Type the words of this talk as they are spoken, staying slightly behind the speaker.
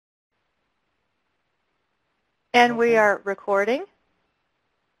And we are recording.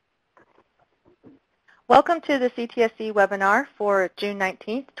 Welcome to the CTSC webinar for June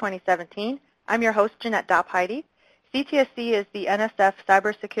 19th, 2017. I'm your host, Jeanette Dopp-Heide. CTSC is the NSF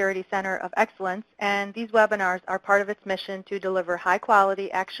Cybersecurity Center of Excellence, and these webinars are part of its mission to deliver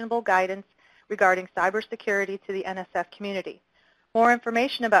high-quality, actionable guidance regarding cybersecurity to the NSF community. More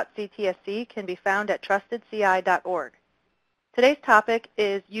information about CTSC can be found at trustedci.org. Today's topic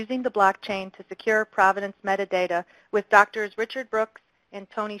is using the blockchain to secure provenance metadata with Drs. Richard Brooks and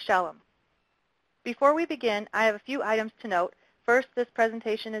Tony Shellam. Before we begin, I have a few items to note. First, this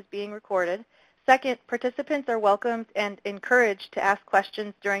presentation is being recorded. Second, participants are welcomed and encouraged to ask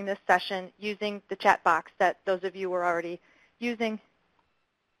questions during this session using the chat box that those of you were already using.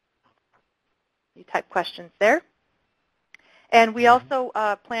 You type questions there. And we also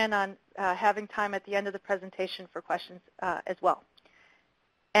plan on having time at the end of the presentation for questions as well.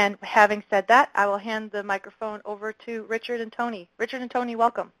 And having said that, I will hand the microphone over to Richard and Tony. Richard and Tony,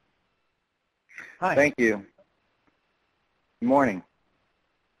 welcome. Hi. Thank you. Good morning.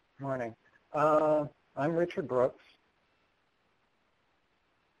 Morning. I'm Richard Brooks.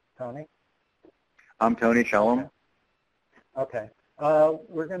 Tony? I'm Tony Shellam. Okay.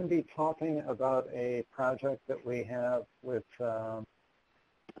 We're going to be talking about a project that we have with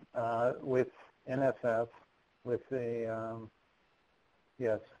NSF, with the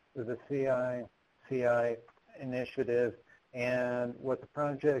CI initiative, and what the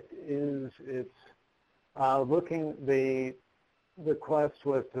project is. It's the request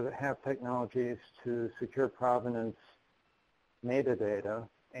was to have technologies to secure provenance metadata,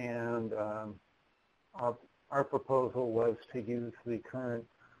 and our proposal was to use the current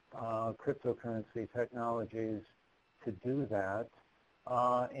cryptocurrency technologies to do that.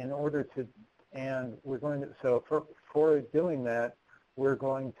 For doing that, we're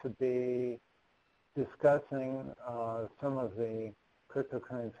going to be discussing some of the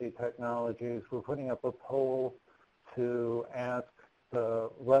cryptocurrency technologies. We're putting up a poll to ask the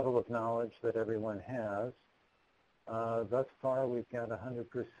level of knowledge that everyone has. Thus far, we've got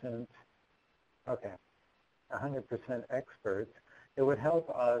 100%. Okay. 100% experts. It would help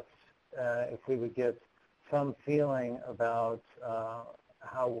us if we would get some feeling about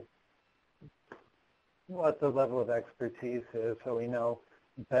what the level of expertise is, so we know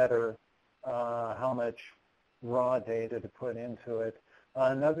better how much raw data to put into it.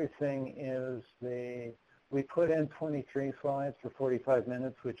 Another thing is we put in 23 slides for 45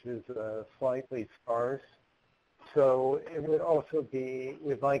 minutes, which is slightly sparse. So it would also be,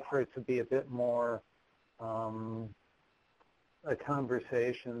 we'd like for it to be a bit more a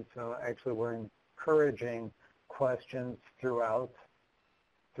conversation, so actually we're encouraging questions throughout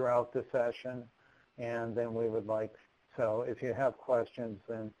the session, and then we would like, so if you have questions,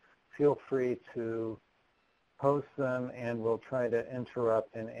 then feel free to post them, and we'll try to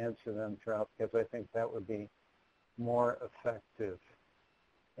interrupt and answer them throughout, because I think that would be more effective.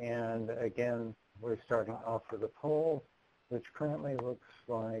 And again, we're starting off with a poll, which currently looks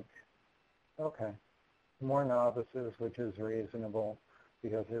like, okay, more novices, which is reasonable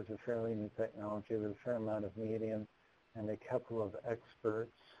because there's a fairly new technology, there's a fair amount of medium, and a couple of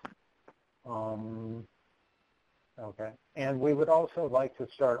experts. Okay, and we would also like to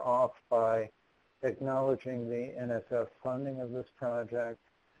start off by acknowledging the NSF funding of this project,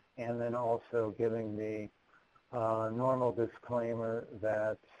 and then also giving the normal disclaimer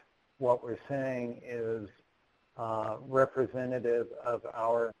that what we're saying is representative of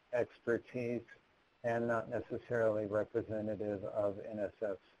our expertise and not necessarily representative of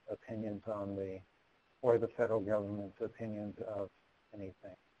NSF's opinions on or the federal government's opinions of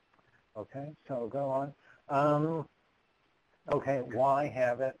anything. Okay, so go on. Okay, why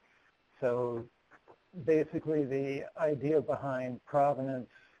have it? So basically the idea behind provenance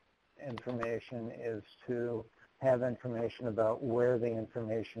information is to have information about where the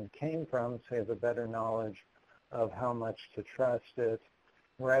information came from, so you have a better knowledge of how much to trust it,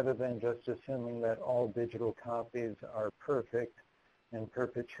 rather than just assuming that all digital copies are perfect in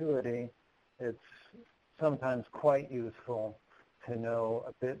perpetuity. It's sometimes quite useful to know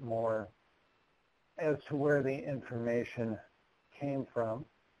a bit more as to where the information came from,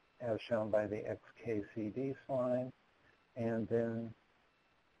 as shown by the XKCD slide. And then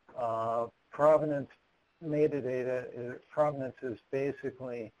provenance metadata, provenance is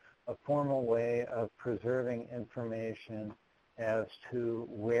basically a formal way of preserving information as to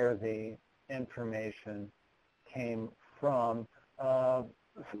where the information came from.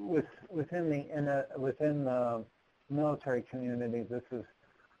 Within the military community, this has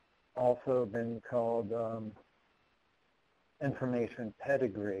also been called information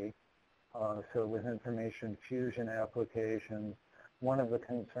pedigree, So with information fusion applications, one of the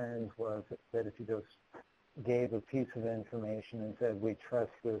concerns was that if you just gave a piece of information and said, we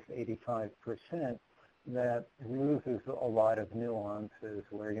trust this 85%, that loses a lot of nuances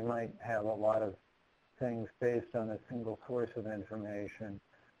where you might have a lot of things based on a single source of information,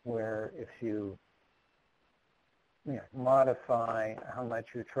 where if you modify how much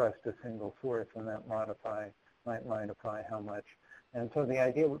you trust a single source, and that might modify how much. And so the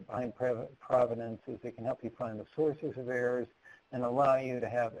idea behind provenance is it can help you find the sources of errors and allow you to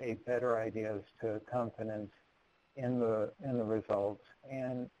have a better idea as to confidence in the results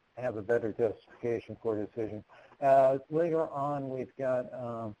and have a better justification for a decision. Later on, we've got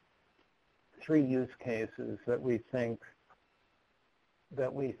 3 use cases that we think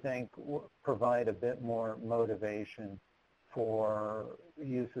provide a bit more motivation for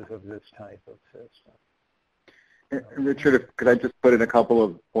uses of this type of system. Richard, could I just put in a couple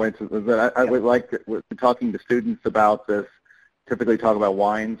of points? That I would like to, talking to students about this, typically talk about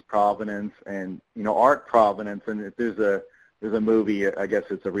wines provenance and art provenance. And if there's a movie, I guess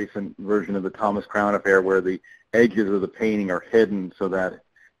it's a recent version of the Thomas Crown Affair, where the edges of the painting are hidden so that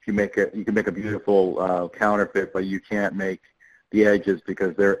if you can make a beautiful counterfeit, but you can't make the edges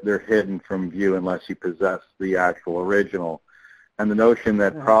because they're hidden from view unless you possess the actual original. And the notion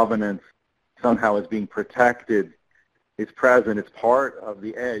that provenance somehow is being protected is present. It's part of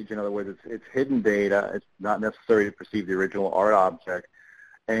the edge. In other words, it's hidden data. It's not necessary to perceive the original art object,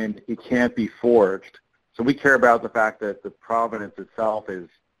 and it can't be forged. So we care about the fact that the provenance itself is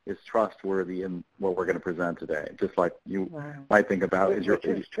trustworthy in what we're going to present today. Just like you might think about, is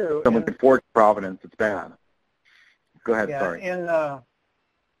someone can forge provenance, it's bad. Go ahead, sorry.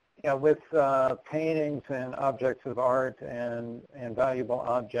 With paintings and objects of art and valuable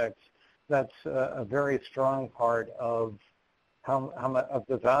objects, that's a very strong part of how much of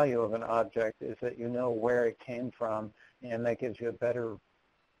the value of an object is that you know where it came from, and that gives you a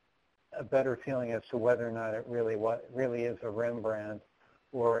better feeling as to whether or not it really is a Rembrandt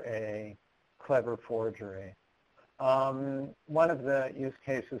or a clever forgery. One of the use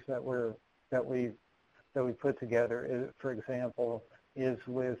cases that we put together is, for example, is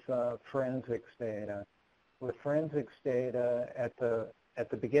with forensics data. With forensics data, at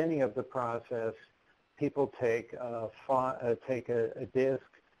the beginning of the process, people take a disk,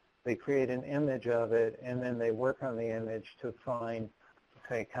 they create an image of it, and then they work on the image to find,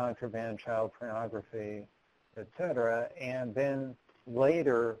 say, contraband, child pornography, etc. And then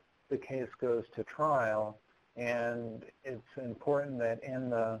later, the case goes to trial, and it's important that in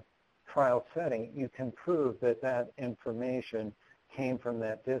the trial setting, you can prove that that information came from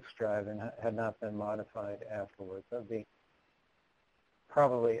that disk drive and had not been modified afterwards. That would be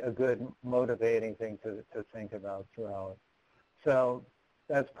probably a good motivating thing to think about throughout. So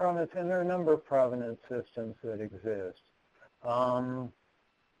that's provenance, and there are a number of provenance systems that exist.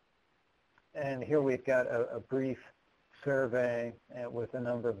 And here we've got a brief survey with a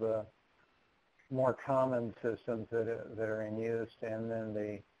number of the more common systems that are in use, and then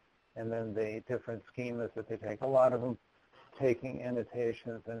the different schemas that they take. A lot of them taking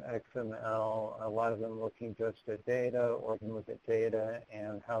annotations in XML, a lot of them looking just at data, or can look at data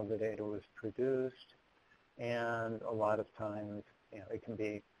and how the data was produced. And a lot of times, it can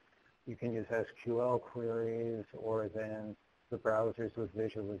be, you can use SQL queries or then the browsers with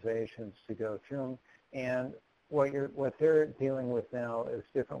visualizations to go through them. And what they're dealing with now is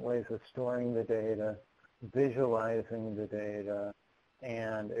different ways of storing the data, visualizing the data,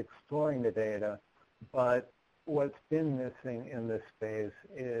 and exploring the data. But what's been missing in this space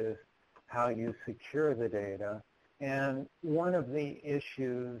is how you secure the data. And one of the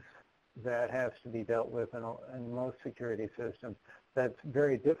issues that has to be dealt with in most security systems that's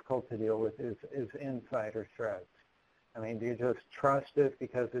very difficult to deal with is insider threats. I mean, do you just trust it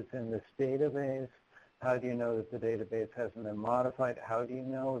because it's in this database? How do you know that the database hasn't been modified? How do you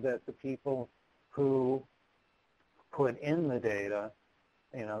know that the people who put in the data,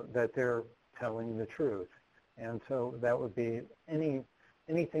 that they're telling the truth? And so that would be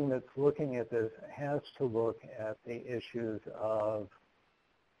anything that's looking at this has to look at the issues of,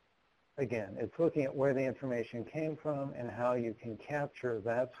 again, it's looking at where the information came from and how you can capture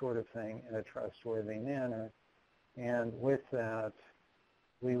that sort of thing in a trustworthy manner. And with that,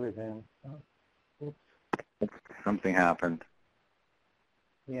 we would then, oops. Something happened.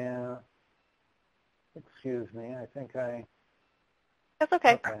 Yeah. Excuse me, I think I... That's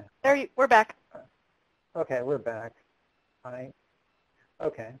okay. We're back. Okay, we're back.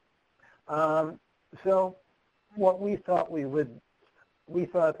 Okay. So what we thought we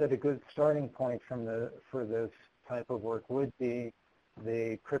thought that a good starting point for this type of work would be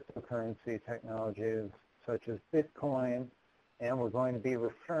the cryptocurrency technologies such as Bitcoin, and we're going to be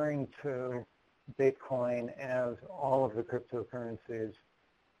referring to Bitcoin as all of the cryptocurrencies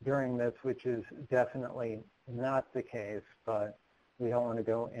during this, which is definitely not the case, but we don't want to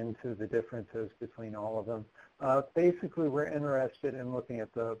go into the differences between all of them. Basically, we're interested in looking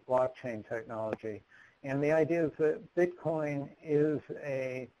at the blockchain technology. And the idea is that Bitcoin is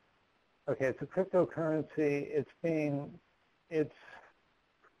it's a cryptocurrency. It's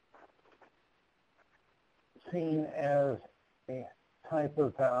seen as a type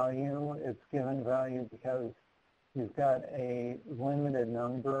of value. It's given value because you've got a limited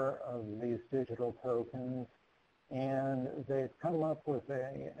number of these digital tokens, and they've come up with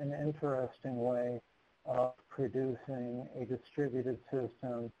an interesting way of producing a distributed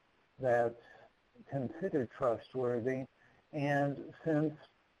system that's considered trustworthy. And since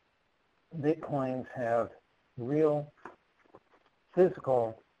Bitcoins have real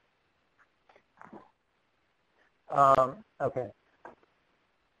physical,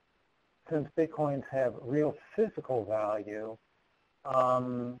 since Bitcoins have real physical value,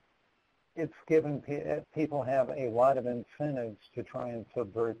 it's given people have a lot of incentives to try and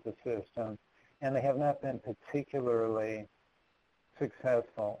subvert the system, and they have not been particularly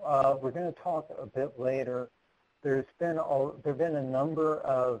successful. We're going to talk a bit later. There've been a number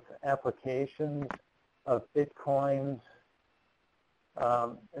of applications of Bitcoins.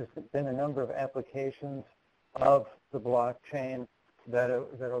 There's been a number of applications of the blockchain that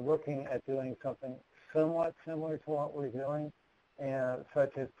are looking at doing something somewhat similar to what we're doing, and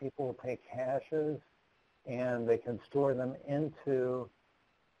such as people will take hashes and they can store them into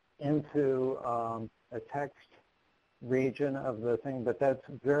a text region of the thing, but that's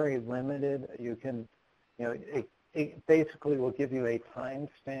very limited. You can, it basically will give you a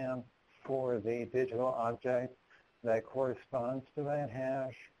timestamp for the digital object that corresponds to that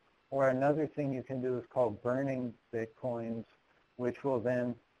hash. Or another thing you can do is called burning Bitcoins, which will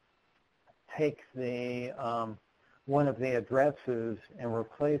then take the one of the addresses and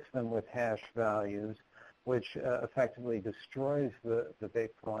replace them with hash values, which effectively destroys the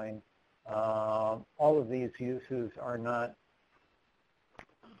Bitcoin. All of these uses are not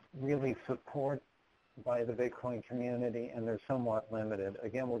really supported by the Bitcoin community, and they're somewhat limited.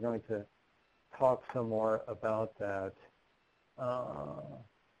 Again, we're going to talk some more about that.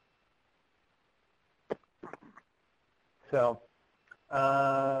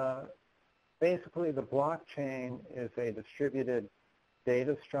 Basically, the blockchain is a distributed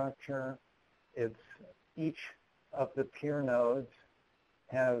data structure. It's each of the peer nodes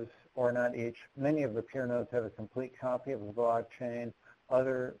has, or not each, many of the peer nodes have a complete copy of the blockchain.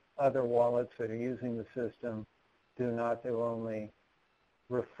 Other wallets that are using the system do not. They will only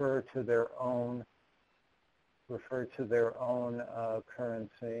refer to their own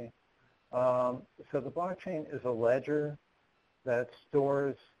currency. So the blockchain is a ledger that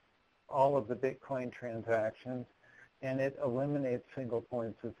stores all of the Bitcoin transactions, and it eliminates single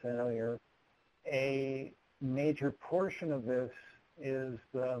points of failure. A major portion of this is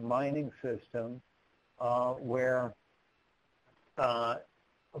the mining system, where a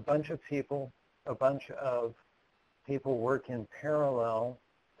bunch of people work in parallel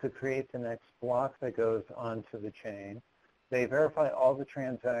to create the next block that goes onto the chain. They verify all the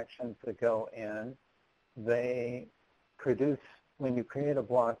transactions that go in. They produce, when you create a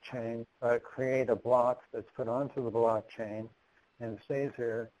blockchain, create a block that's put onto the blockchain and stays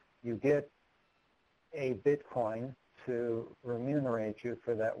there, you get a Bitcoin to remunerate you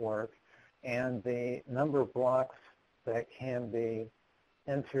for that work, and the number of blocks that can be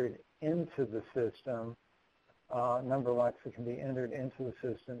entered into the system, number of blocks that can be entered into the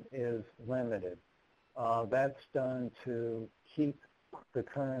system is limited. That's done to keep the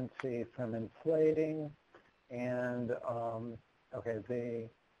currency from inflating, and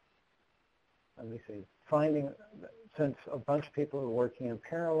since a bunch of people are working in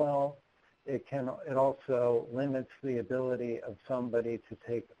parallel, it also limits the ability of somebody to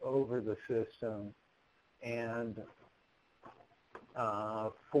take over the system and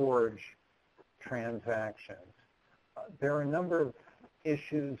forge transactions. There are a number of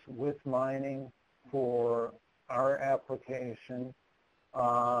issues with mining for our application,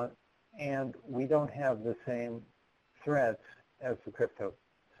 and we don't have the same threats as the cryptocurrency.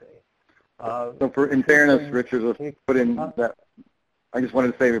 So in fairness, Richard, let's put in that. I just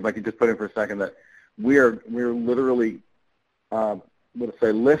wanted to say, if I could just put in for a second, that we're literally, let's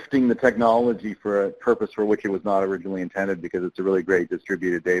say, lifting the technology for a purpose for which it was not originally intended, because it's a really great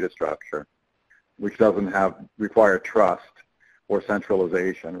distributed data structure, which doesn't require trust or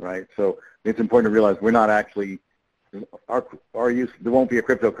centralization, right? So it's important to realize we're not actually our use, there won't be a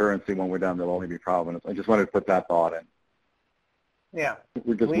cryptocurrency when we're done. There'll only be provenance. I just wanted to put that thought in. Yeah.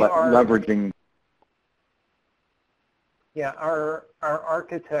 We're just leveraging. Yeah, our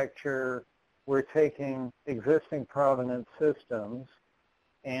architecture, we're taking existing provenance systems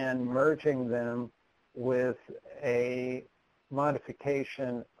and merging them with a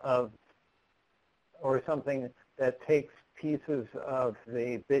modification of, or something that takes pieces of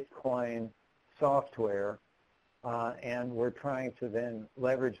the Bitcoin software, and we're trying to then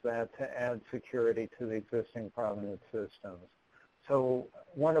leverage that to add security to the existing provenance systems. So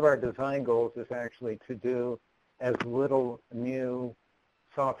one of our design goals is actually to do as little new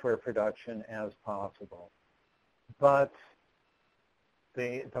software production as possible. But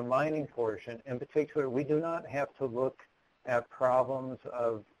the mining portion, in particular, we do not have to look at problems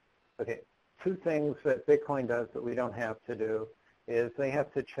of, okay, two things that Bitcoin does that we don't have to do is they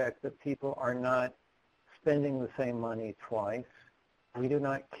have to check that people are not spending the same money twice. We do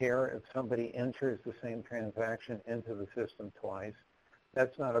not care if somebody enters the same transaction into the system twice.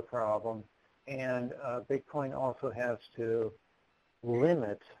 That's not a problem. And Bitcoin also has to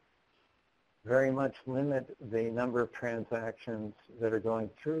very much limit the number of transactions that are going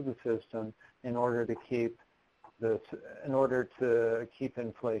through the system in order to keep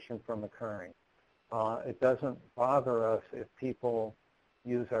inflation from occurring. It doesn't bother us if people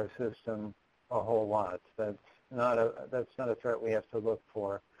use our system a whole lot. That's not a threat we have to look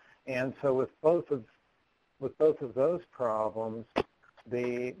for. And so with both of those problems,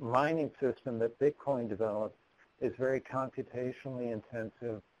 the mining system that Bitcoin developed is very computationally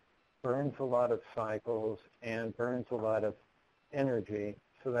intensive, burns a lot of cycles, and burns a lot of energy.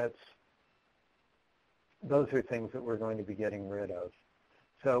 So those are things that we're going to be getting rid of.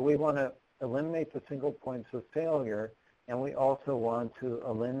 So we want to eliminate the single points of failure, and we also want to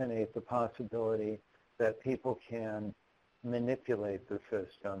eliminate the possibility that people can manipulate the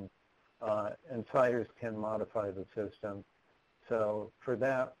system. Insiders can modify the system. So for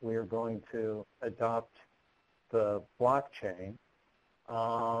that, we are going to adopt the blockchain.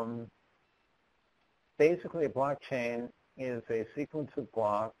 Basically, a blockchain is a sequence of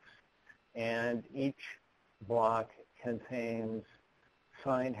blocks, and each block contains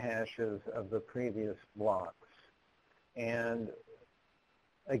signed hashes of the previous blocks. And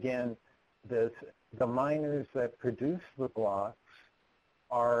again, the miners that produce the blocks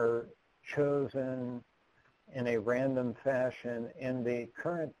are chosen in a random fashion. In the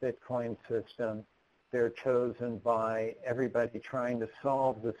current Bitcoin system, they're chosen by everybody trying to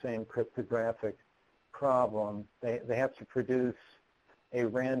solve the same cryptographic problem. They have to produce a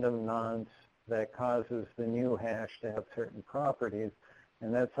random nonce that causes the new hash to have certain properties,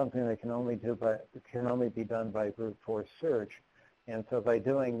 and that's something that can only be done by brute force search. And so by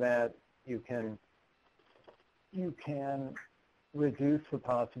doing that, you can reduce the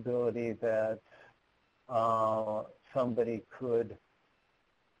possibility that somebody could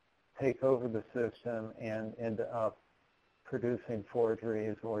take over the system and end up producing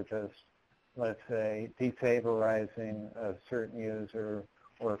forgeries, or just, let's say, defavorizing a certain user,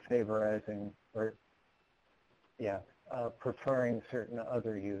 or favorizing, or preferring certain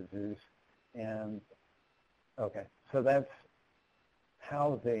other users. And okay, so that's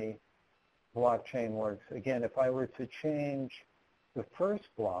how the blockchain works. Again, if I were to change the first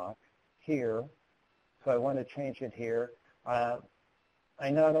block here, so I want to change it here, I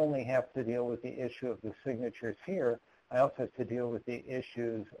not only have to deal with the issue of the signatures here, I also have to deal with the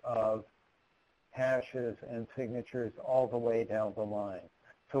issues of hashes and signatures all the way down the line.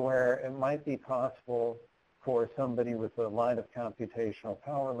 So where it might be possible for somebody with a lot of computational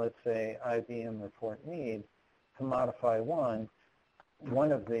power, let's say IBM or Fort Meade, to modify one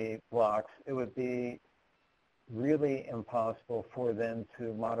of the blocks, it would be really impossible for them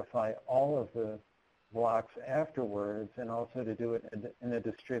to modify all of the blocks afterwards, and also to do it in a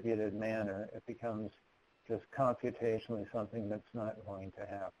distributed manner. It becomes just computationally something that's not going to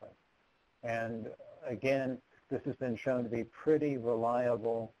happen. And again, this has been shown to be pretty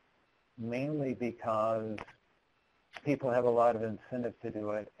reliable, mainly because people have a lot of incentive to do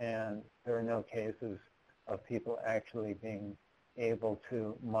it, and there are no cases of people actually being able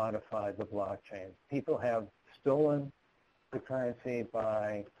to modify the blockchain. People have stolen the currency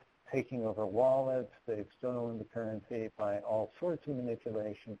by taking over wallets. They've stolen the currency by all sorts of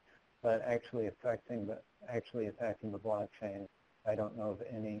manipulation, but actually attacking the blockchain, I don't know of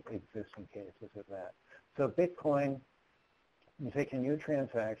any existing cases of that. So Bitcoin, you take in new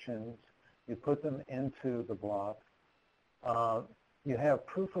transactions, you put them into the block. You have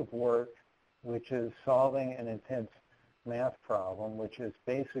proof of work, which is solving an intense math problem, which is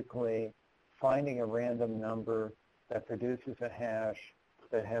basically finding a random number that produces a hash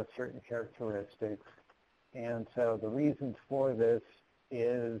that has certain characteristics. And so the reasons for this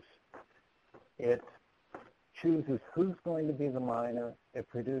is it chooses who's going to be the miner, it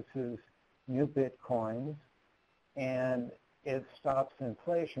produces new Bitcoins, and it stops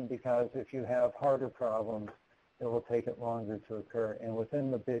inflation because if you have harder problems, it will take it longer to occur. And within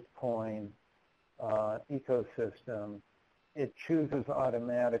the Bitcoin ecosystem, it chooses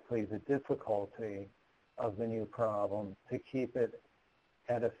automatically the difficulty of the new problem to keep it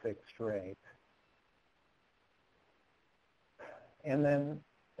at a fixed rate. And then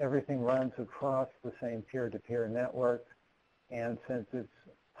everything runs across the same peer-to-peer network, and since it's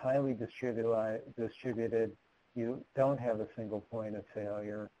highly distributed, you don't have a single point of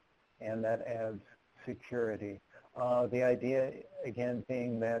failure, and that adds security. The idea, again,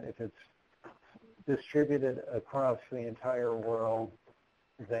 being that if it's distributed across the entire world,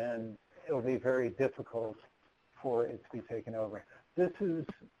 then it'll be very difficult for it to be taken over. This has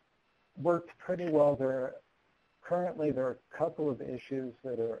worked pretty well. Currently, there are a couple of issues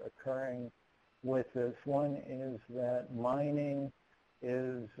that are occurring with this. One is that mining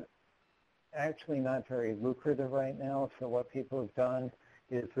is actually not very lucrative right now. So what people have done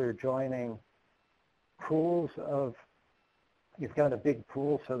is they're joining pools of, you've got a big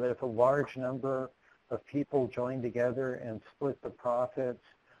pool so that if a large number of people join together and split the profits,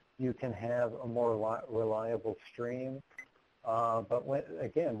 you can have a more reliable stream. But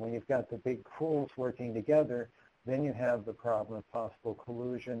when you've got the big pools working together, then you have the problem of possible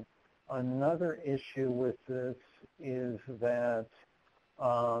collusion. Another issue with this is that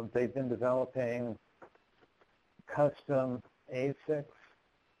they've been developing custom ASICs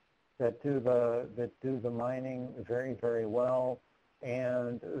that do the mining very, very well,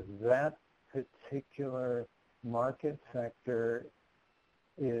 and that particular market sector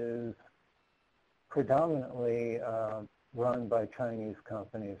is predominantly run by Chinese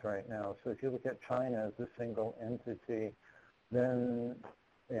companies right now. So if you look at China as a single entity, then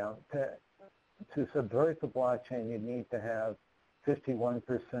to subvert the blockchain, you need to have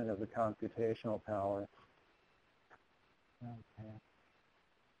 51% of the computational power. Okay.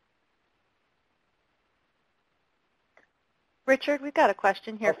 Richard, we've got a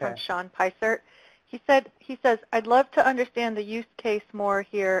question here from Sean Peisert. He says, I'd love to understand the use case more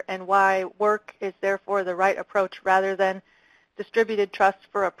here and why work is therefore the right approach rather than distributed trust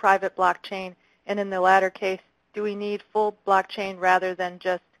for a private blockchain. And in the latter case, do we need full blockchain rather than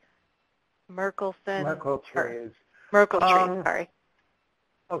just Merkle trees, sorry.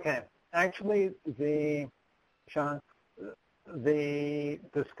 Okay. Actually, Sean, the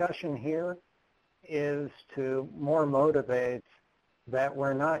discussion here is to more motivate that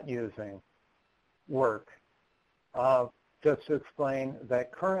we're not using work. Just to explain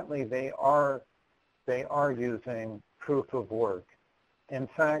that currently they are using proof of work. In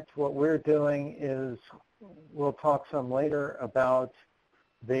fact, what we're doing is, we'll talk some later about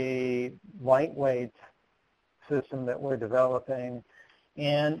the lightweight system that we're developing,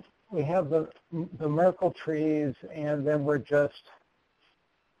 and we have the Merkle trees, and then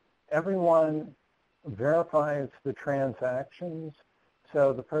everyone verifies the transactions.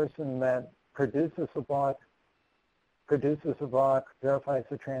 So the person that produces a block, verifies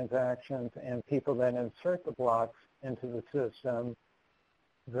the transactions, and people then insert the blocks into the system,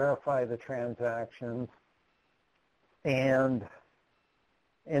 verify the transactions, and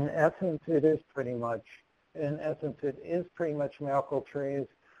in essence, it is pretty much Merkle trees,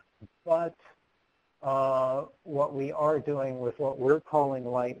 but what we are doing with what we're calling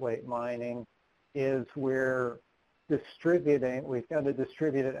lightweight mining is we've got a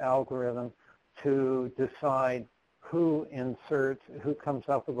distributed algorithm to decide who comes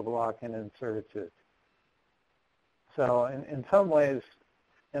up with the block and inserts it. So in some ways,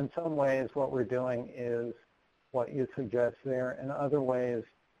 what we're doing is what you suggest there. In other ways,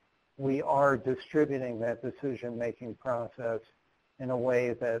 we are distributing that decision-making process in a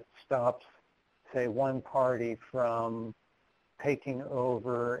way that stops, say, one party from taking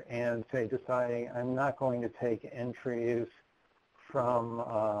over and, say, deciding, I'm not going to take entries from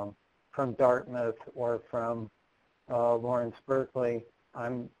Dartmouth or from Lawrence Berkeley.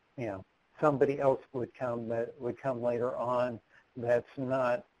 Somebody else would come later on that's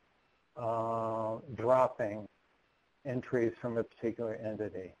not dropping entries from a particular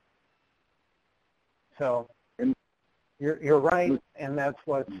entity. So you're right, and that's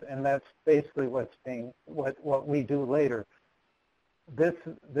basically what we do later. This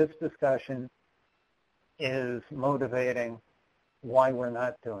discussion is motivating why we're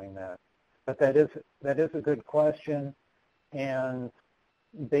not doing that. But that is a good question, and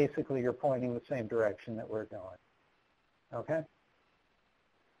basically you're pointing the same direction that we're going. Okay?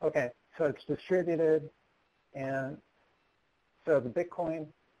 Okay, so it's distributed, and so the Bitcoin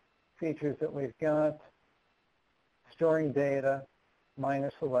features that we've got: storing data,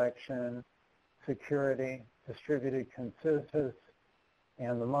 miner selection, security, distributed consensus,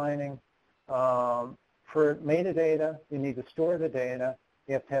 and the mining. For metadata, you need to store the data.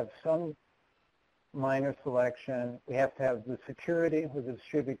 You have to have some miner selection. We have to have the security with the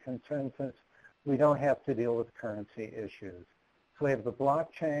distributed consensus. We don't have to deal with currency issues. So we have the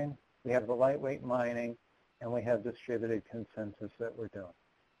blockchain, we have the lightweight mining, and we have distributed consensus that we're doing.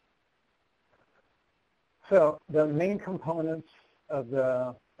 So the main components of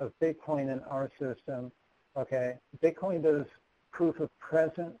Bitcoin in our system, okay, Bitcoin does proof of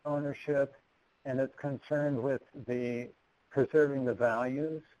present ownership, and it's concerned with preserving the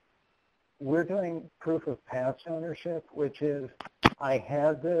values. We're doing proof of past ownership, which is I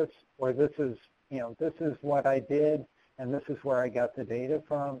had this, or this is what I did, and this is where I got the data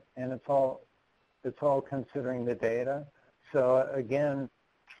from, and it's all considering the data. So again,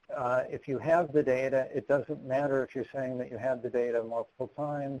 if you have the data, it doesn't matter if you're saying that you have the data multiple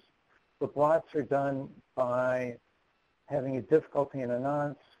times. The blocks are done by having a difficulty in a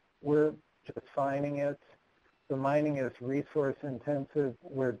nonce. We're just signing it. The mining is resource intensive.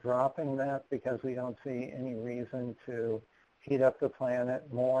 We're dropping that because we don't see any reason to heat up the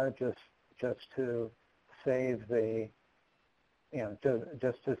planet more, just to save the,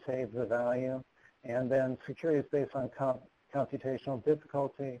 just to save the value. And then security is based on computational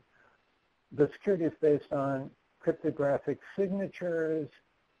difficulty. The security is based on cryptographic signatures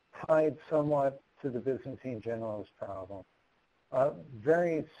tied somewhat to the Byzantine generals problem.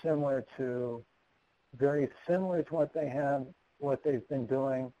 Very similar to what they've been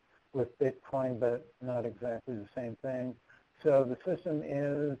doing with Bitcoin, but not exactly the same thing. So the system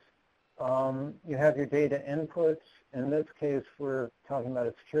is, you have your data inputs. In this case, we're talking about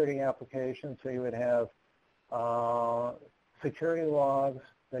a security application, so you would have security logs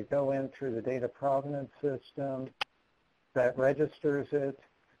that go in through the data provenance system that registers it.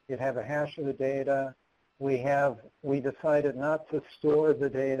 You'd have a hash of the data. We decided not to store the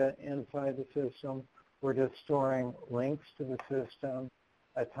data inside the system. We're just storing links to the system,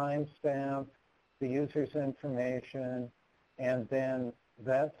 a timestamp, the user's information, and then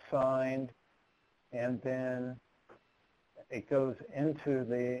that's signed, and then it goes into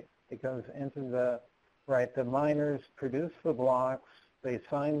the right, the miners produce the blocks, they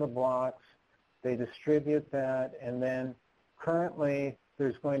sign the blocks, they distribute that, and then currently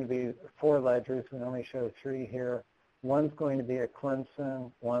there's going to be 4 ledgers. We only show 3 here. One's going to be at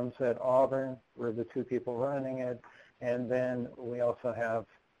Clemson, one's at Auburn. We're the 2 people running it. And then we also have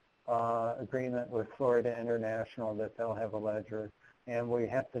agreement with Florida International that they'll have a ledger. And we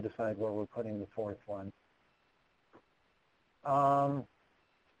have to decide where we're putting the 4th one.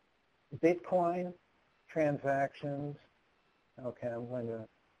 Bitcoin transactions. Okay, I'm going to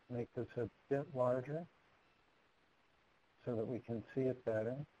make this a bit larger so that we can see it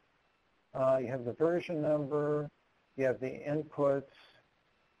better. You have the version number, you have the inputs,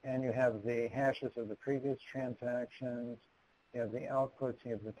 and you have the hashes of the previous transactions. You have the outputs,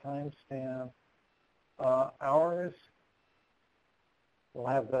 you have the timestamp. Ours will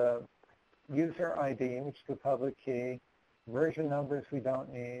have the user ID, which is the public key. Version numbers we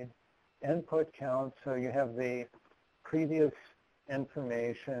don't need. Input count, so you have the previous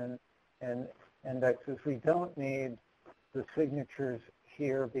information and indexes. We don't need the signatures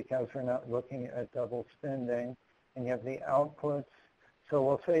here because we're not looking at double spending. And you have the outputs. So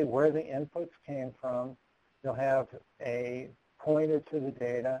we'll say where the inputs came from. You'll have a pointer to the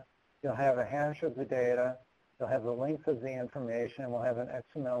data. You'll have a hash of the data. You'll have the length of the information. We'll have an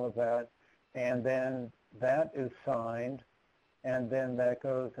XML of that. And then that is signed. And then that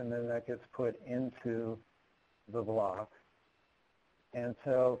goes, and then that gets put into the block. And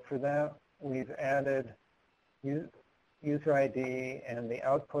so for that, we've added user ID and the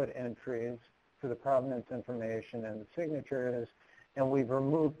output entries for the provenance information and the signatures, and we've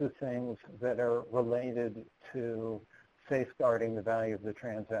removed the things that are related to safeguarding the value of the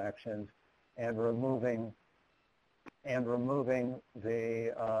transactions and removing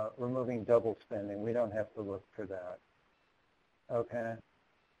double spending. We don't have to look for that. Okay.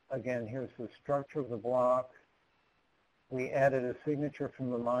 Again, here's the structure of the block. We added a signature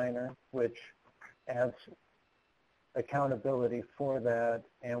from the miner, which adds accountability for that,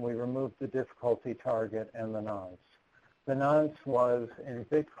 and we removed the difficulty target and the nonce. The nonce was in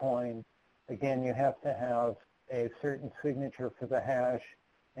Bitcoin, again, you have to have a certain signature for the hash,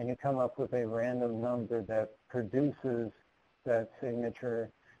 and you come up with a random number that produces that signature.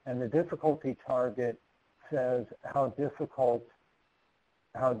 And the difficulty target says how difficult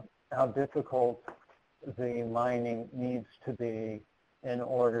the mining needs to be in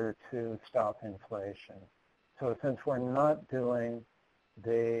order to stop inflation. So since we're not doing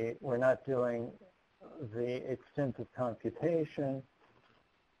the extensive computation,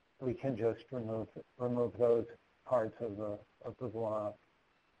 we can just remove those parts of the block.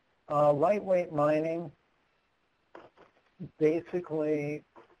 Lightweight mining, basically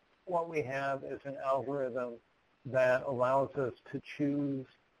what we have is an algorithm that allows us to choose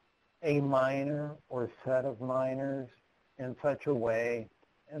a miner or set of miners in such a way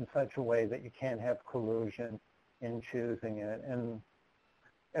that you can't have collusion in choosing it. And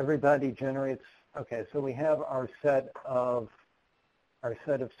everybody generates, okay, so we have our set of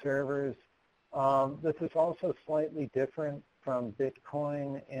servers. This is also slightly different from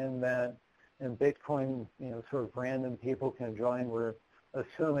Bitcoin in that in Bitcoin, sort of random people can join. We're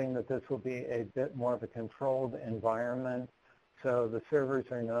assuming that this will be a bit more of a controlled environment. So the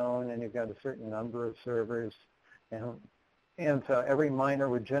servers are known, and you've got a certain number of servers. And so every miner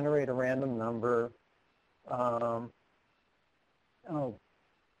would generate a random number.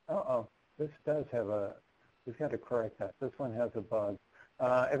 This does have we've got to correct that. This one has a bug.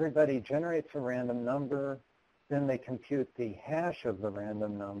 Everybody generates a random number, then they compute the hash of the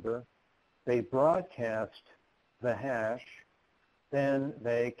random number. They broadcast the hash, then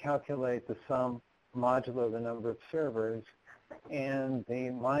they calculate the sum modulo the number of servers, and the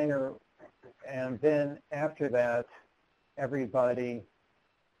miner, and then after that, everybody,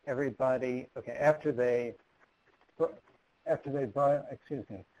 okay, after they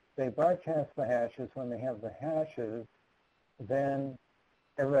broadcast the hashes. When they have the hashes, then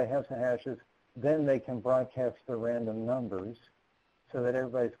everybody has the hashes, then they can broadcast the random numbers so that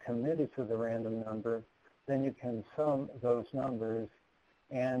everybody's committed to the random number. Then you can sum those numbers,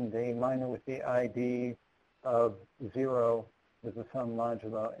 and the miner with the ID of 0 with the sum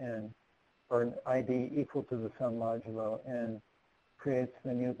modulo n, or an ID equal to the sum modulo n, creates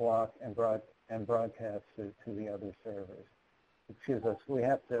the new block and broadcasts it to the other servers. Excuse us, we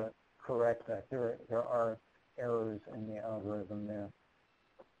have to correct that. There are errors in the algorithm there.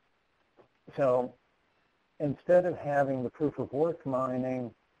 So instead of having the proof of work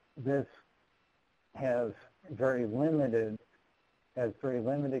mining, this has very limited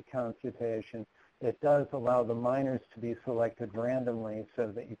computation. It does allow the miners to be selected randomly so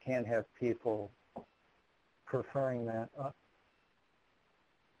that you can't have people preferring that.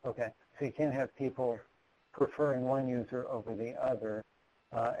 Okay, so you can't have people preferring one user over the other.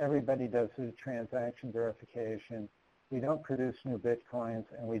 Everybody does the transaction verification. We don't produce new Bitcoins,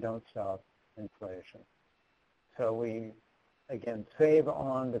 and we don't stop inflation. So we, again, save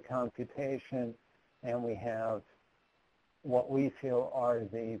on the computation, and we have what we feel are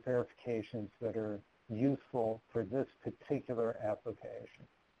the verifications that are useful for this particular application.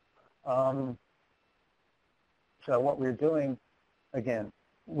 So what we're doing, again,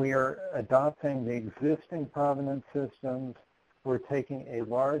 we are adopting the existing provenance systems. We're taking a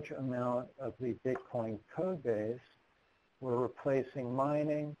large amount of the Bitcoin code base. We're replacing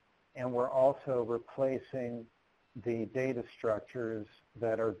mining, and we're also replacing the data structures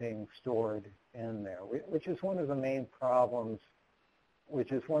that are being stored in there, which is one of the main problems. With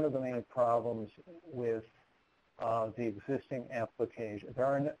the existing application. There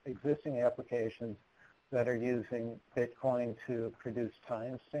are existing applications that are using Bitcoin to produce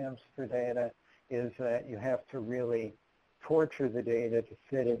timestamps for data. Is that you have to really torture the data to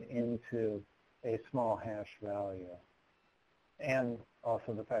fit it into a small hash value, and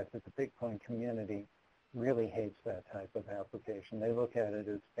also the fact that the Bitcoin community really hates that type of application. They look at it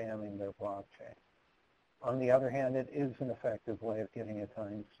as spamming their blockchain. On the other hand, it is an effective way of getting a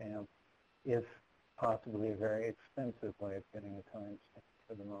timestamp, if possibly a very expensive way of getting a timestamp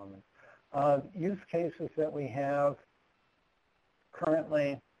for the moment. Use cases that we have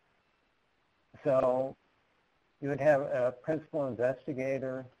currently, so you would have a principal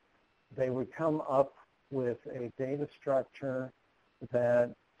investigator. They would come up with a data structure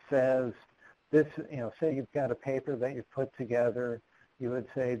that says, this, say you've got a paper that you've put together. You would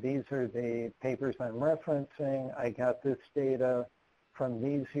say, these are the papers I'm referencing. I got this data from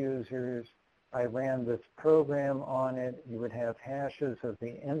these users. I ran this program on it. You would have hashes of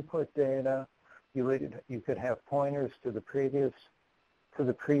the input data. You could have pointers to the previous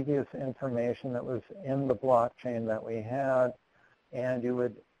information that was in the blockchain that we had, and you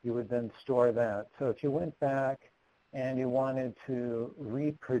would then store that. So if you went back and you wanted to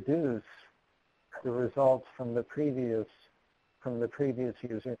reproduce the results from the previous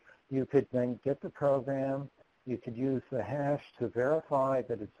user, you could then get the program, You could use the hash to verify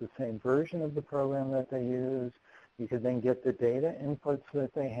that it's the same version of the program that they use. You could then get the data inputs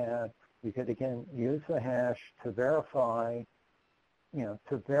that they had. You could, again, use the hash to verify,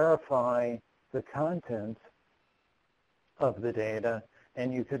 the contents of the data,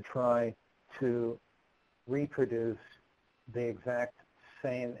 and you could try to reproduce the exact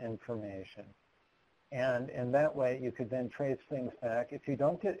same information. And in that way, you could then trace things back. If you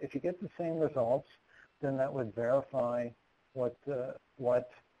get the same results, then that would verify what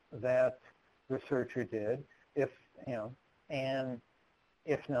that researcher did. And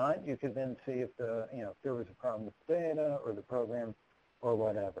if not, you could then see if if there was a problem with the data or the program or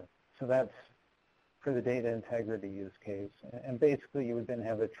whatever. So that's for the data integrity use case. And basically, you would then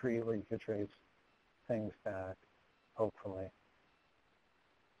have a tree where you could trace things back, hopefully.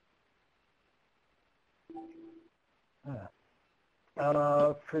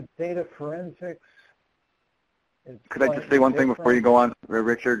 For data forensics, could I just say one thing before you go on,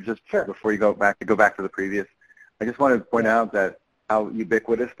 Richard? Just sure. Before you go back to the previous, I just want to point out that how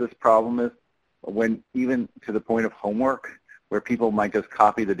ubiquitous this problem is, when even to the point of homework, where people might just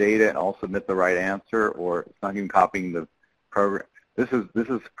copy the data and all submit the right answer, or it's not even copying the program. This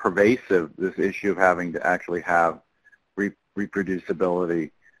is pervasive. This issue of having to actually have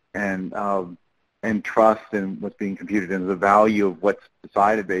reproducibility and trust in what's being computed and the value of what's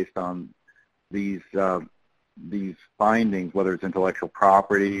decided based on these findings, whether it's intellectual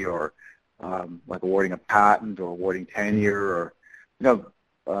property or like awarding a patent or awarding tenure or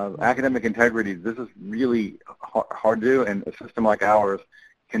academic integrity. This is really hard to do, and a system like ours,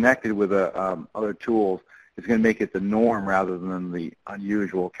 connected with other tools, is going to make it the norm rather than the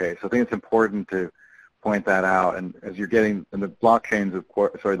unusual case. So I think it's important to point that out. And as you're getting, and the blockchains, of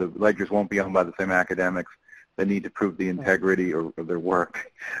course, the ledgers won't be owned by the same academics that need to prove the integrity of their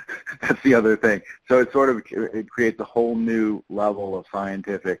work. That's the other thing. So it creates a whole new level of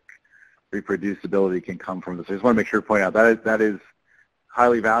scientific reproducibility can come from this. I just want to make sure to point out that is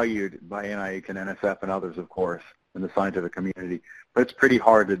highly valued by NIH and NSF and others, of course, in the scientific community. But it's pretty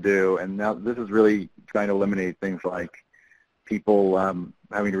hard to do. And now this is really trying to eliminate things like people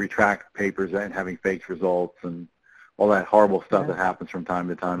having to retract papers and having fake results and all that horrible stuff that happens from time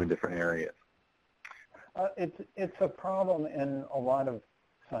to time in different areas. It's a problem in a lot of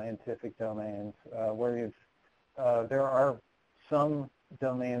scientific domains where there are some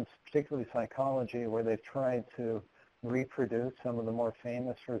domains, particularly psychology, where they've tried to reproduce some of the more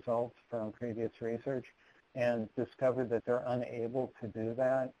famous results from previous research and discovered that they're unable to do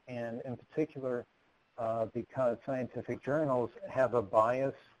that. And in particular, because scientific journals have a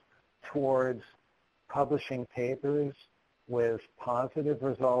bias towards publishing papers with positive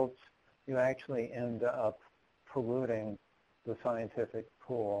results, you actually end up polluting the scientific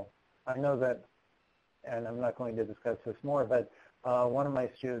pool. I know that, and I'm not going to discuss this more, but one of my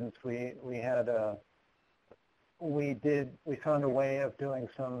students, we found a way of doing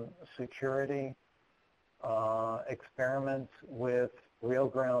some security experiments with real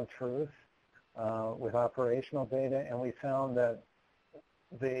ground truth, with operational data, and we found that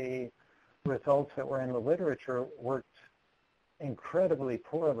the results that were in the literature worked incredibly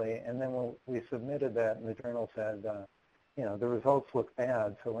poorly. And then when we submitted that, and the journal said, the results look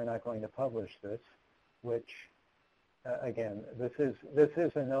bad, so we're not going to publish this, which, again, this is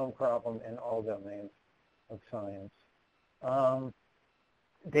a known problem in all domains of science.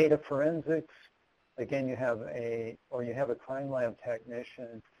 Data forensics, again, you have a crime lab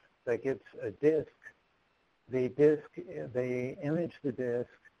technician that gets a disk. They image the disk,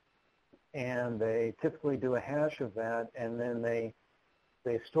 and they typically do a hash of that, and then they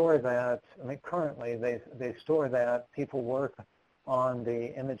store that. I mean, currently they store that. People work on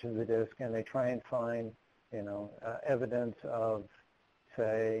the image of the disk, and they try and find, evidence of,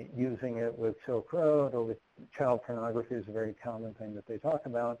 say, using it with Silk Road or with child pornography is a very common thing that they talk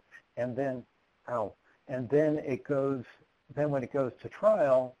about. And then, when it goes to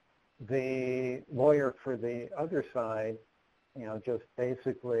trial, the lawyer for the other side, just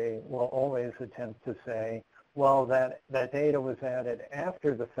basically will always attempt to say, well, that data was added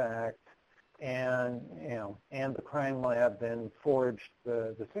after the fact, and the crime lab then forged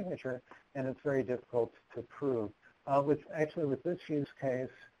the signature, and it's very difficult to prove. With this use case,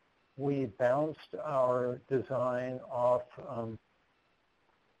 we bounced our design off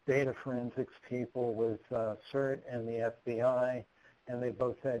data forensics people with CERT and the FBI, and they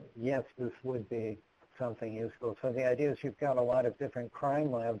both said, yes, this would be something useful. So the idea is you've got a lot of different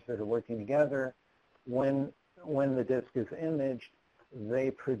crime labs that are working together. When the disk is imaged,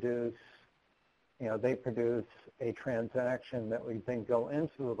 they produce a transaction that would then go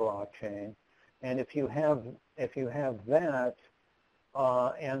into the blockchain, And if you have that,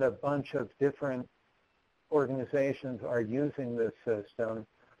 and a bunch of different organizations are using this system,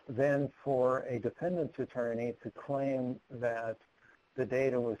 then for a defendant's attorney to claim that the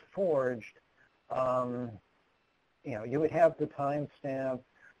data was forged, you would have the timestamp,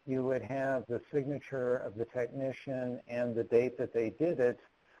 you would have the signature of the technician and the date that they did it.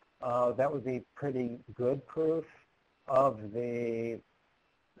 That would be pretty good proof of the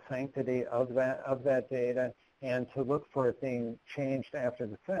sanctity of that data. And to look for it being changed after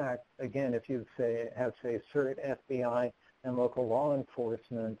the fact, again, if you have CERT, FBI, and local law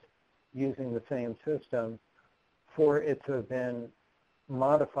enforcement using the same system, for it to have been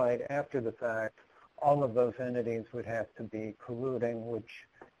modified after the fact, all of those entities would have to be colluding, which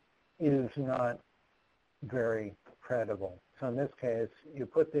is not very credible. So in this case, you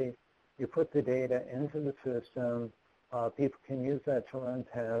put the data into the system. People can use that to run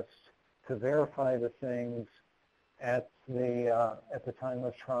tests to verify the things at the time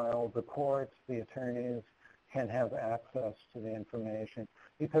of trial. The courts, the attorneys can have access to the information.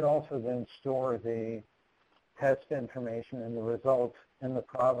 You could also then store the test information and the results in the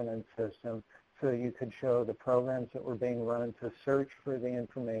provenance system, so you could show the programs that were being run to search for the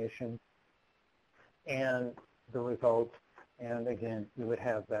information and the results. And again, you would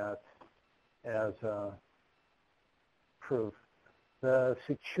have that as proof. The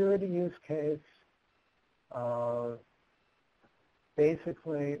security use case,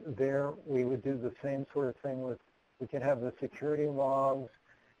 basically there we would do the same sort of thing with, we could have the security logs,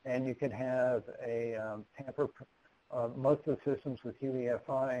 and you could have a most of the systems with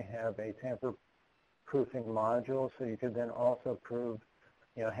UEFI have a tamper-proofing module, so you could then also prove,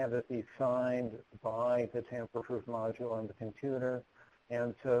 have it be signed by the tamper-proof module on the computer.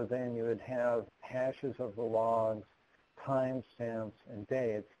 And so then you would have hashes of the logs, timestamps, and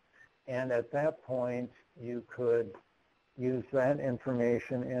dates. And at that point, you could use that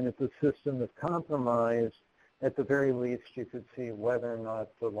information, and if the system is compromised, at the very least, you could see whether or not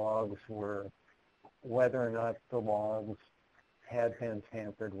the logs had been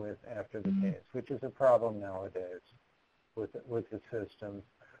tampered with after the case, which is a problem nowadays with the system.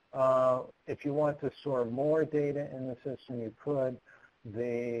 If you want to store more data in the system, you could.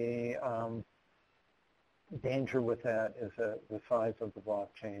 The danger with that is that the size of the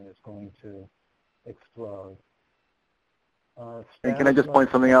blockchain is going to explode. And can I just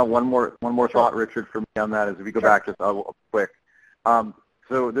point something out? One more Sure. thought, Richard, for me on that is if we go back just quick.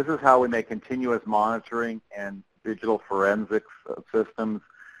 So this is how we make continuous monitoring and digital forensics systems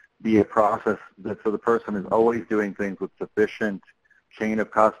be a process that so the person is always doing things with sufficient chain of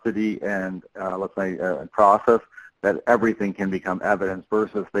custody and let's say process that everything can become evidence,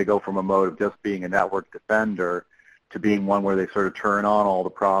 versus they go from a mode of just being a network defender to being one where they sort of turn on all the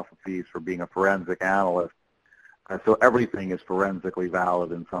processes for being a forensic analyst. So everything is forensically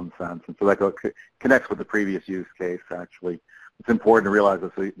valid in some sense. And so that connects with the previous use case, actually. It's important to realize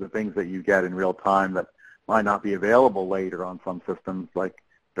that the things that you get in real time that might not be available later on some systems, like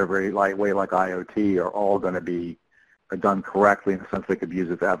they're very lightweight, like IoT, are all going to be done correctly in the sense they could be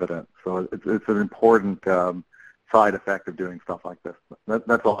used as evidence. So it's an important side effect of doing stuff like this.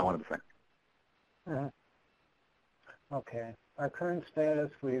 That's all I wanted to say. Okay. Our current status,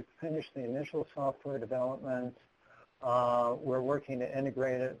 we've finished the initial software development. We're working to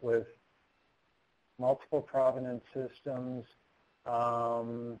integrate it with multiple provenance systems.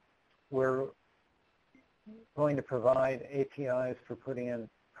 We're going to provide APIs for putting in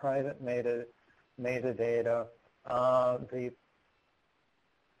private metadata. The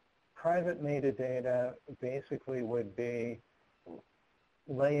private metadata basically would be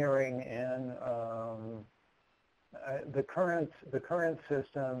layering in the current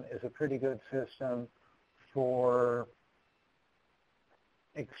system is a pretty good system for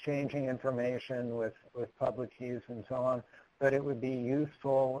exchanging information with public keys and so on, but it would be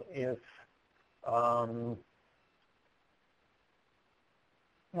useful if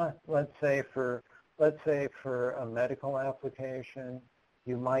let's say for a medical application,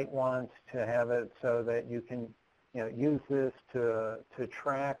 you might want to have it so that you can use this to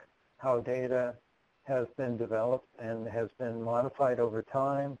track how data has been developed and has been modified over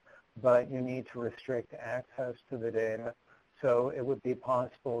time, but you need to restrict access to the data. So it would be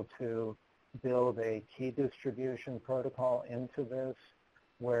possible to build a key distribution protocol into this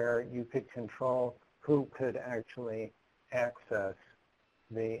where you could control who could actually access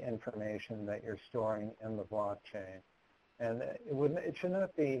the information that you're storing in the blockchain. And it should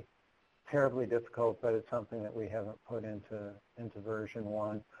not be terribly difficult, but it's something that we haven't put into version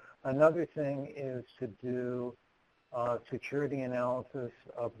 1. Another thing is to do security analysis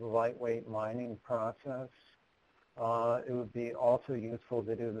of the lightweight mining process. It would be also useful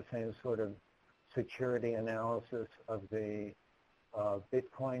to do the same sort of security analysis of the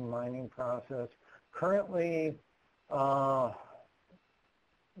Bitcoin mining process. Currently, the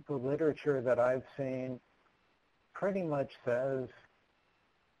literature that I've seen pretty much says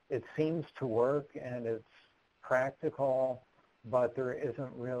it seems to work and it's practical, but there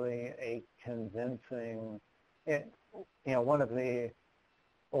isn't really a convincing, one of the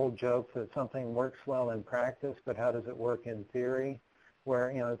old jokes that something works well in practice, but how does it work in theory? Where,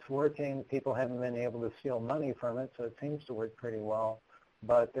 it's working, people haven't been able to steal money from it, so it seems to work pretty well,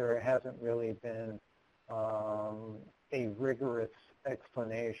 but there hasn't really been a rigorous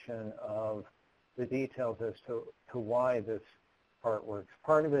explanation of the details as to why this part works.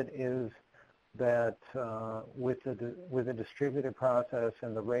 Part of it is that with the distributed process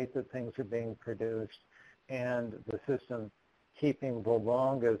and the rate that things are being produced and the system keeping the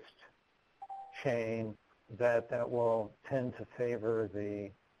longest chain, that will tend to favor the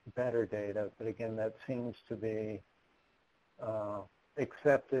better data. But again, that seems to be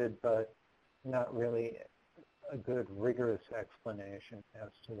accepted, but not really a good rigorous explanation as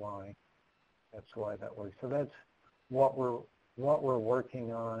to why that works. So that's what we're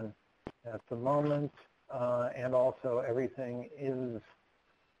working on at the moment, and also everything is.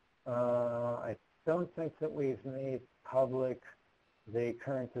 I don't think that we've made public the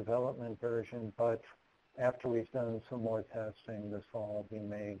current development version, but after we've done some more testing, this will all be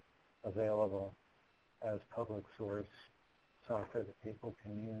made available as public source software that people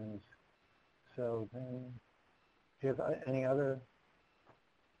can use. So then, do you have any other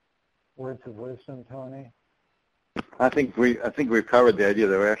words of wisdom, Tony? I think we've covered the idea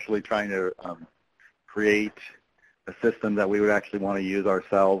that we're actually trying to create a system that we would actually want to use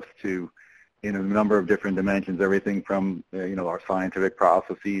ourselves to, in a number of different dimensions, everything from our scientific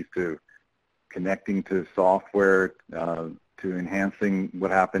processes to connecting to software, to enhancing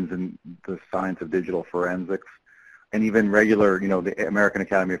what happens in the science of digital forensics, and even regular, the American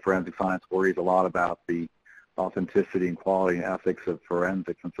Academy of Forensic Science worries a lot about the authenticity and quality and ethics of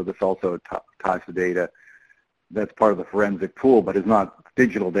forensics, and so this also ties to data that's part of the forensic pool, but is not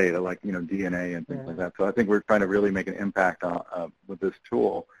digital data like DNA and things like that. So I think we're trying to really make an impact on, with this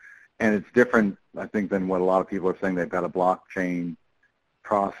tool, and it's different, I think, than what a lot of people are saying. They've got a blockchain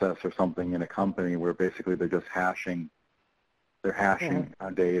process or something in a company where basically they're just hashing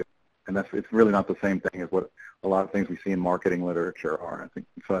data, and it's really not the same thing as what a lot of things we see in marketing literature are. I think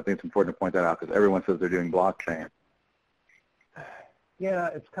it's important to point that out because everyone says they're doing blockchain. Yeah,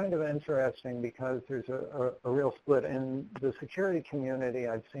 it's kind of interesting because there's a real split. In the security community,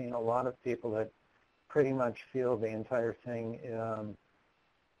 I've seen a lot of people that pretty much feel the entire thing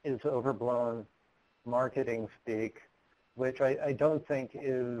is overblown marketing speak, which I don't think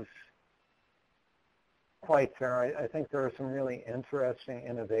is quite fair. I think there are some really interesting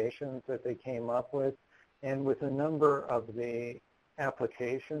innovations that they came up with, and with a number of the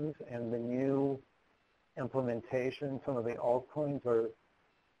applications and the new implementation, some of the altcoins are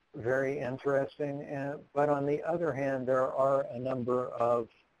very interesting. But on the other hand, there are a number of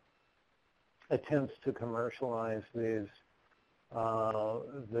attempts to commercialize these,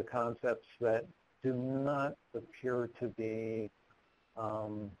 the concepts that do not appear to be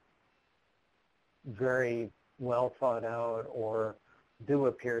very well thought out, or do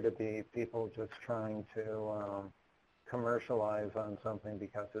appear to be people just trying to commercialize on something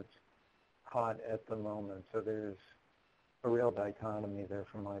because it's hot at the moment. So there's a real dichotomy there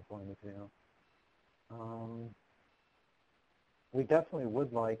from my point of view. We definitely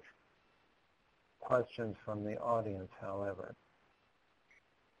would like questions from the audience, however.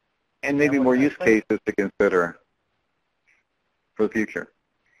 And maybe more use cases to consider for the future.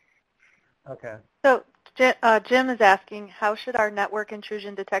 Okay. So Jim is asking, how should our network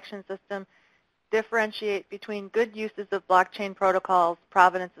intrusion detection system differentiate between good uses of blockchain protocols,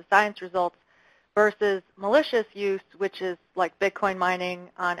 provenance of science results, versus malicious use, which is like Bitcoin mining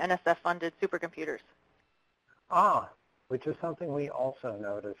on NSF-funded supercomputers? Which is something we also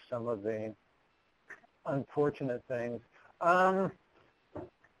noticed, some of the unfortunate things.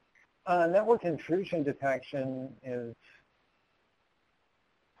 Network intrusion detection is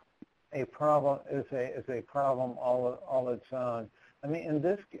a problem. Is a problem all its own. I mean, in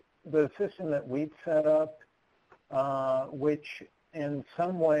the system that we've set up, which in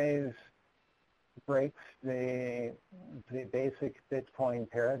some ways breaks the basic Bitcoin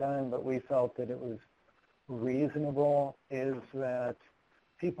paradigm, but we felt that it was reasonable, is that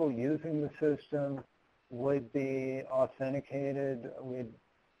people using the system would be authenticated. We'd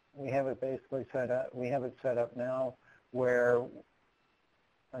it basically set up. We have it set up now where,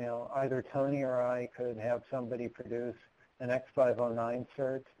 either Tony or I could have somebody produce an X509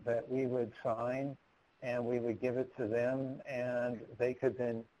 cert that we would sign, and we would give it to them, and they could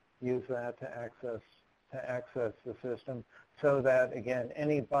then use that to access the system, so that again,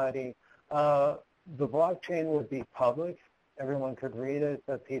 anybody, the blockchain would be public. Everyone could read it,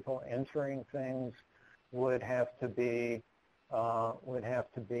 but people entering things would have to be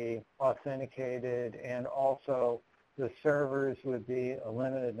authenticated, and also the servers would be a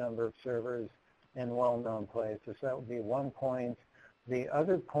limited number of servers in well-known places. That would be one point. The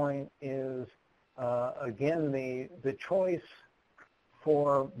other point is, again, the choice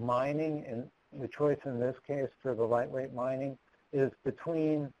for mining, and the choice in this case for the lightweight mining, is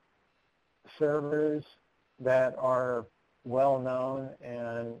between servers that are well-known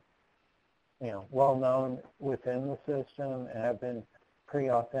and well-known within the system and have been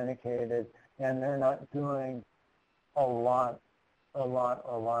pre-authenticated, and they're not doing a lot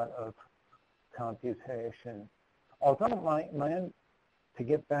of computation. Although to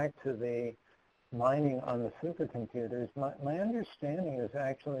get back to the mining on the supercomputers, my understanding is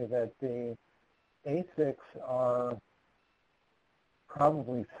actually that the ASICs are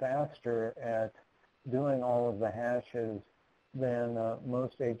probably faster at doing all of the hashes than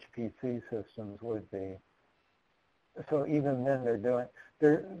most HPC systems would be. So even then,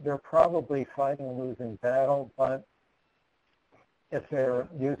 they're probably fighting a losing battle. But if they're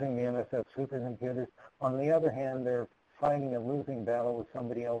using the NSF supercomputers, on the other hand, they're fighting a losing battle with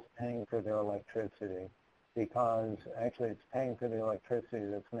somebody else paying for their electricity, because actually it's paying for the electricity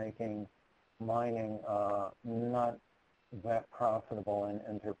that's making mining not that profitable in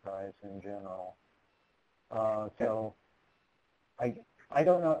enterprise in general. So I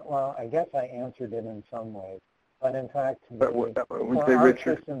don't know, well, I guess I answered it in some ways, but in fact, our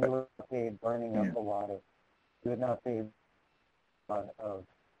system would be burning up would not be a lot of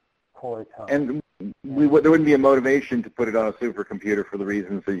core time. And there wouldn't be a motivation to put it on a supercomputer for the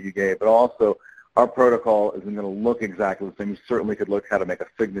reasons that you gave, but also our protocol isn't going to look exactly the same. You certainly could look how to make a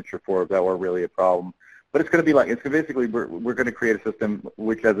signature for it if that were really a problem. But it's going to be like, basically we're going to create a system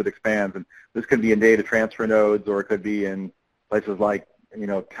which, as it expands, and this could be in data transfer nodes, or it could be in places like,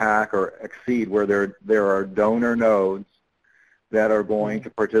 TAC or Exceed, where there are donor nodes that are going to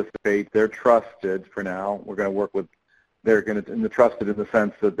participate. They're trusted for now. We're going to work with, they're trusted in the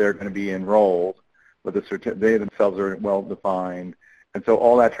sense that they're going to be enrolled, but they themselves are well defined. And so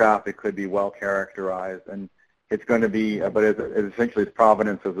all that traffic could be well characterized, and it's going to be, but essentially it's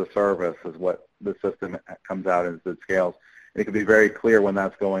provenance as a service is what the system comes out as it scales. It could be very clear when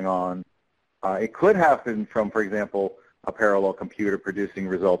that's going on. It could happen from, for example, a parallel computer producing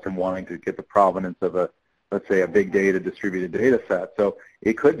results and wanting to get the provenance of let's say, a big data distributed data set. So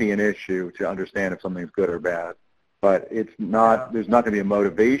it could be an issue to understand if something's good or bad. But it's not, there's not going to be a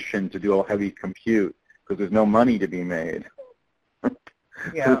motivation to do a heavy compute because there's no money to be made. So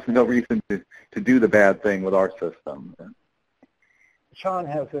there's no reason to do the bad thing with our system. Sean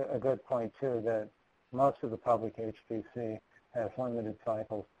has a good point, too, that most of the public HPC has limited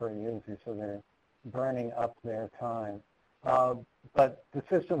cycles per user, so they're burning up their time. But the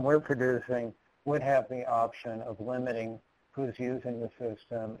system we're producing would have the option of limiting who's using the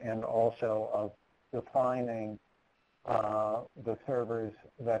system and also of defining the servers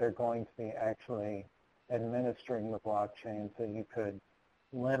that are going to be actually administering the blockchain, so you could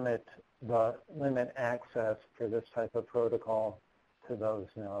limit access for this type of protocol to those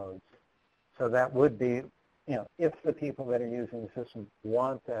nodes. So that would be, if the people that are using the system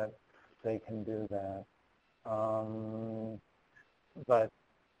want that, they can do that. But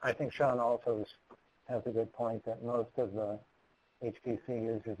I think Sean also has a good point that most of the HPC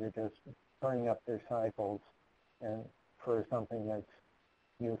users are just burning up their cycles and for something that's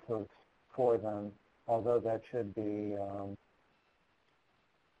useless for them, although that should be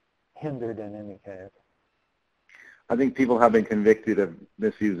hindered in any case. I think people have been convicted of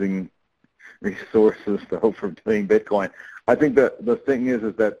misusing resources, though, for doing Bitcoin. I think that the thing is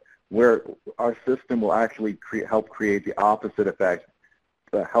that where our system will actually help create the opposite effect,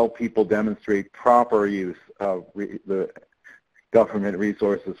 to help people demonstrate proper use of the government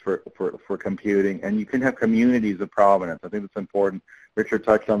resources for computing. And you can have communities of provenance. I think that's important. Richard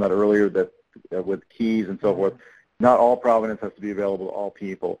touched on that earlier, that with keys and so forth, not all provenance has to be available to all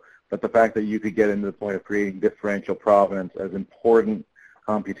people. But the fact that you could get into the point of creating differential provenance as important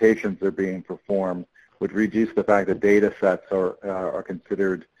computations are being performed would reduce the fact that data sets are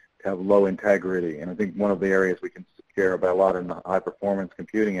considered to have low integrity. And I think one of the areas we can care about a lot in the high-performance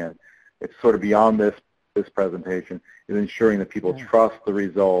computing end, it's sort of beyond this this presentation is ensuring that people trust the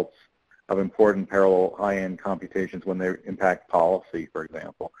results of important parallel high-end computations when they impact policy, for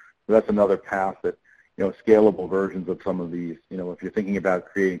example. So that's another path that, scalable versions of some of these, if you're thinking about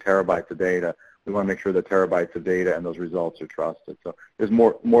creating terabytes of data, we want to make sure that terabytes of data and those results are trusted. So there's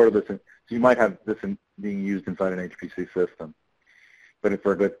more to this. So you might have this being used inside an HPC system, but it's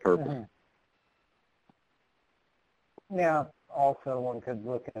for a good purpose. Mm-hmm. Yeah. Also, one could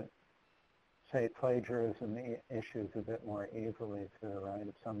look at, say, plagiarism issues a bit more easily too, right?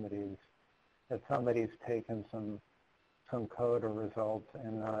 If somebody's taken some code or results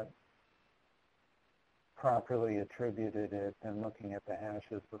and not properly attributed it, then looking at the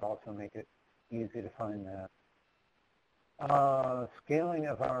hashes would also make it easy to find that. Scaling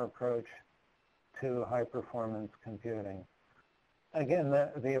of our approach to high-performance computing. Again,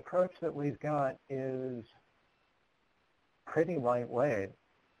 the approach that we've got is pretty lightweight.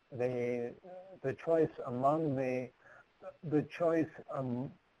 The choice among the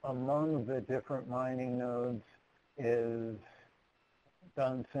different mining nodes is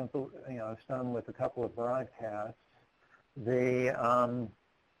done simple. It's done with a couple of broadcasts. And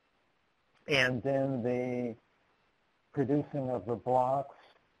then the producing of the blocks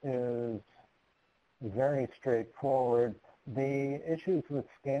is very straightforward. The issues with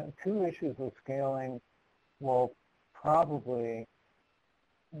two issues with scaling will probably,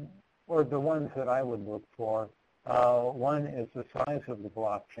 or the ones that I would look for, one is the size of the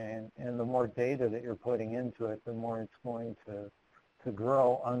blockchain, and the more data that you're putting into it, the more it's going to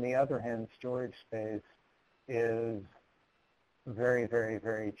grow. On the other hand, storage space is very, very,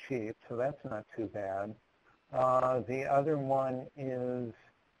 very cheap, so that's not too bad. The other one is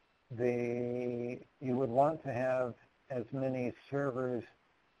you would want to have as many servers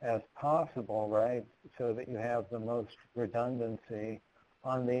as possible, right, so that you have the most redundancy.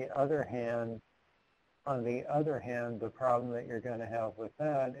 On the other hand, the problem that you're going to have with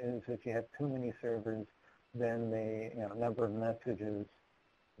that is if you have too many servers, then the number of messages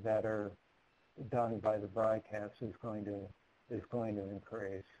that are done by the broadcast is going to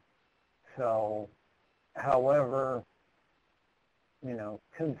increase. So, however,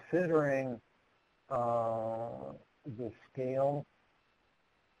 considering the scale,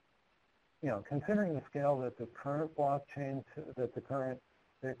 considering the scale that the current blockchain, that the current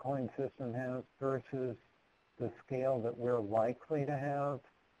Bitcoin system has versus the scale that we're likely to have,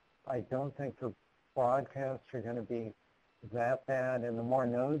 I don't think the broadcasts are going to be that bad. And the more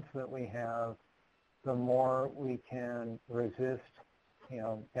nodes that we have, the more we can resist,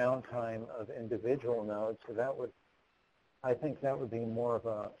 downtime of individual nodes. So I think that would be more of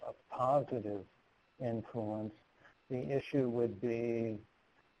a positive influence. The issue would be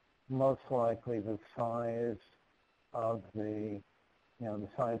most likely the size of the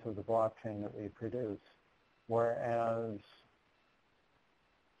size of the blockchain that we produce. Whereas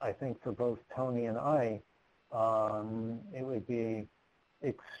I think for both Tony and I, it would be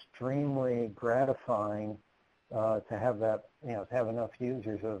extremely gratifying to have that, to have enough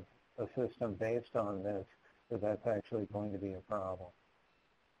users of a system based on this, so that's actually going to be a problem.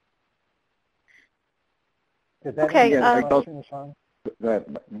 Did that answer your question, Sean? We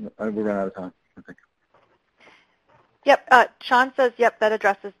ran out of time, I think. Yep, Sean says, yep, that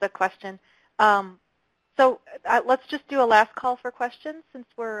addresses the question. So let's just do a last call for questions since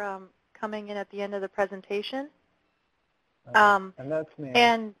we're coming in at the end of the presentation. Okay. And that's me.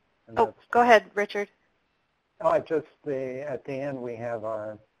 Go ahead, Richard. At the end we have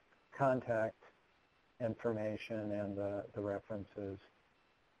our contact information and the references.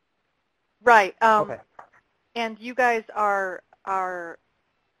 Right. Okay. And you guys are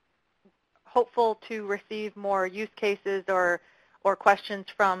hopeful to receive more use cases or questions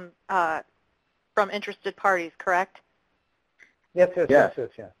from interested parties, correct? Yes.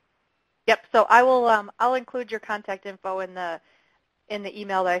 Yep. So I will. I'll include your contact info in the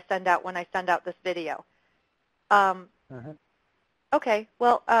email that I send out when I send out this video. Okay.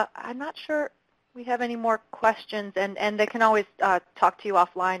 Well, I'm not sure we have any more questions, and they can always talk to you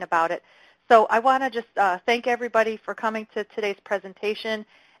offline about it. So I want to just thank everybody for coming to today's presentation,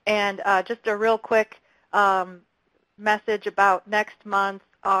 and just a real quick message about next month.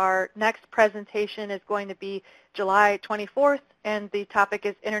 Our next presentation is going to be July 24th, and the topic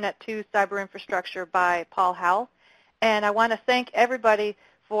is Internet to Cyber Infrastructure by Paul Howell. And I want to thank everybody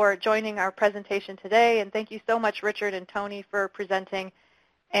for joining our presentation today, and thank you so much, Richard and Tony, for presenting.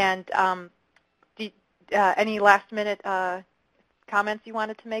 And any last-minute comments you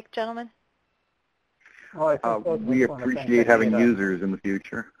wanted to make, gentlemen? Well, we appreciate having users in the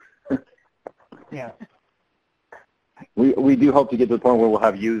future. Yeah. we do hope to get to the point where we'll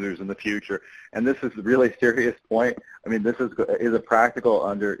have users in the future. And this is a really serious point. I mean, this is a practical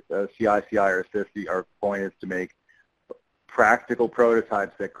under CI/CD or SISTI. Our point is to make practical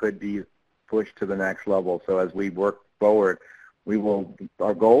prototypes that could be pushed to the next level. So as we work forward,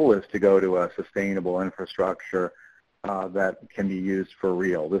 our goal is to go to a sustainable infrastructure that can be used for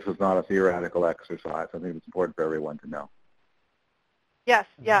real. This is not a theoretical exercise. I think it's important for everyone to know. Yes,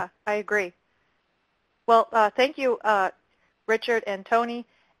 yeah, I agree. Well, thank you, Richard and Tony.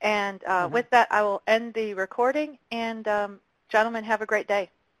 And with that, I will end the recording. And gentlemen, have a great day.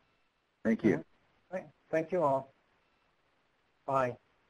 Thank you. Thank you all. Bye.